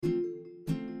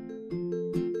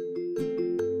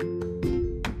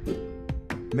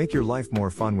Make your life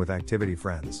more fun with Activity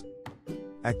Friends.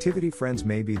 Activity Friends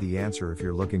may be the answer if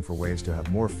you're looking for ways to have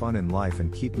more fun in life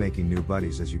and keep making new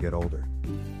buddies as you get older.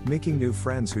 Making new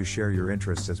friends who share your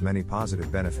interests has many positive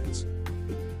benefits.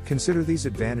 Consider these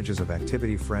advantages of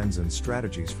Activity Friends and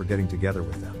strategies for getting together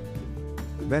with them.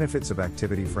 Benefits of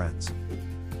Activity Friends.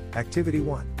 Activity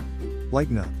 1.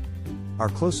 Lighten up. Our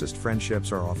closest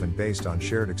friendships are often based on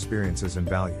shared experiences and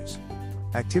values.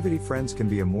 Activity Friends can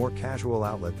be a more casual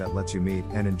outlet that lets you meet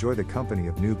and enjoy the company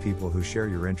of new people who share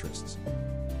your interests.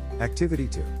 Activity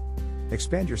 2.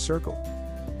 Expand your circle.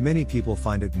 Many people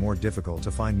find it more difficult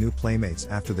to find new playmates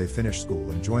after they finish school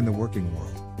and join the working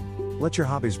world. Let your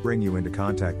hobbies bring you into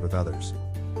contact with others.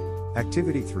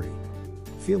 Activity 3.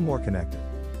 Feel more connected.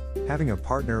 Having a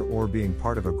partner or being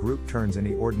part of a group turns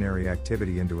any ordinary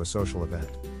activity into a social event.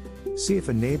 See if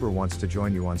a neighbor wants to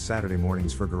join you on Saturday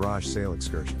mornings for garage sale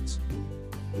excursions.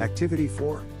 Activity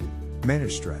 4.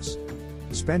 Manage stress.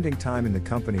 Spending time in the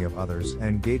company of others and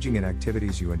engaging in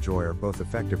activities you enjoy are both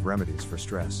effective remedies for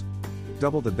stress.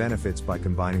 Double the benefits by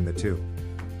combining the two.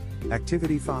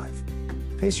 Activity 5.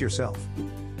 Pace yourself.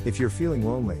 If you're feeling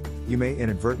lonely, you may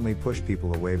inadvertently push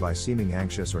people away by seeming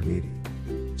anxious or needy.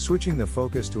 Switching the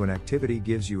focus to an activity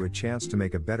gives you a chance to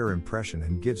make a better impression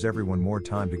and gives everyone more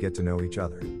time to get to know each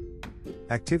other.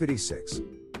 Activity 6.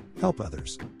 Help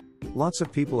others. Lots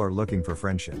of people are looking for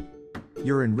friendship.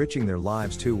 You're enriching their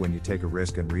lives too when you take a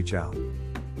risk and reach out.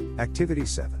 Activity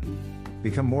 7.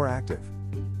 Become more active.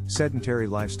 Sedentary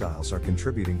lifestyles are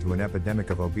contributing to an epidemic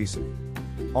of obesity.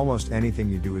 Almost anything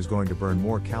you do is going to burn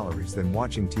more calories than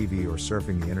watching TV or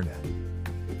surfing the internet.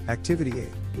 Activity 8.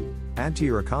 Add to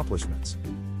your accomplishments.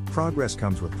 Progress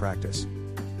comes with practice.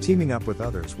 Teaming up with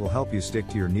others will help you stick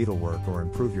to your needlework or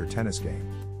improve your tennis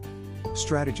game.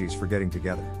 Strategies for getting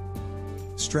together.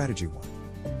 Strategy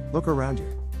 1. Look around you.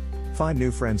 Find new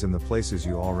friends in the places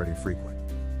you already frequent.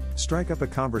 Strike up a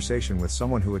conversation with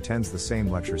someone who attends the same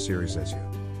lecture series as you.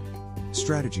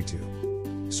 Strategy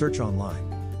 2. Search online.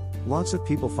 Lots of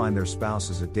people find their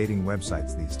spouses at dating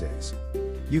websites these days.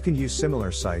 You can use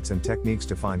similar sites and techniques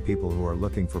to find people who are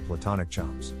looking for platonic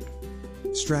chums.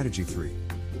 Strategy 3.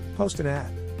 Post an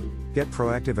ad. Get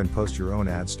proactive and post your own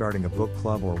ad, starting a book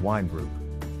club or wine group.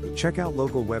 Check out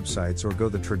local websites or go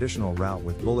the traditional route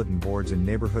with bulletin boards in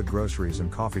neighborhood groceries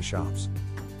and coffee shops.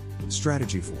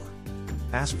 Strategy 4.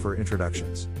 Ask for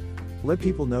introductions. Let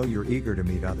people know you're eager to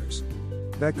meet others.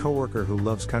 That coworker who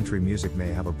loves country music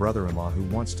may have a brother-in-law who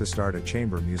wants to start a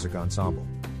chamber music ensemble.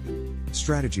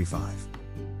 Strategy 5.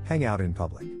 Hang out in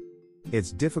public.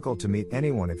 It's difficult to meet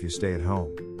anyone if you stay at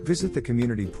home. Visit the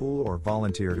community pool or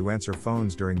volunteer to answer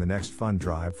phones during the next fund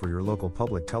drive for your local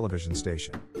public television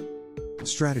station.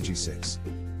 Strategy 6.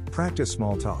 Practice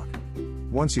small talk.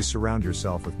 Once you surround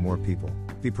yourself with more people,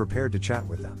 be prepared to chat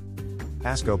with them.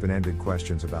 Ask open-ended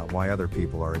questions about why other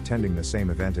people are attending the same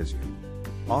event as you.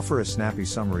 Offer a snappy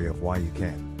summary of why you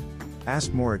came.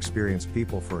 Ask more experienced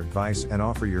people for advice and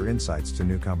offer your insights to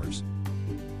newcomers.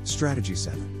 Strategy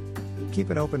 7. Keep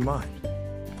an open mind.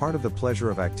 Part of the pleasure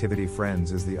of Activity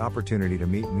Friends is the opportunity to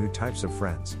meet new types of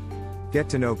friends. Get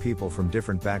to know people from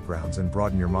different backgrounds and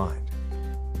broaden your mind.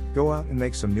 Go out and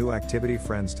make some new activity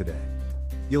friends today.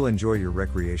 You'll enjoy your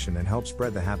recreation and help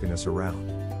spread the happiness around.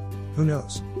 Who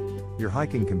knows? Your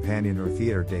hiking companion or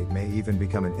theater date may even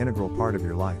become an integral part of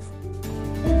your life.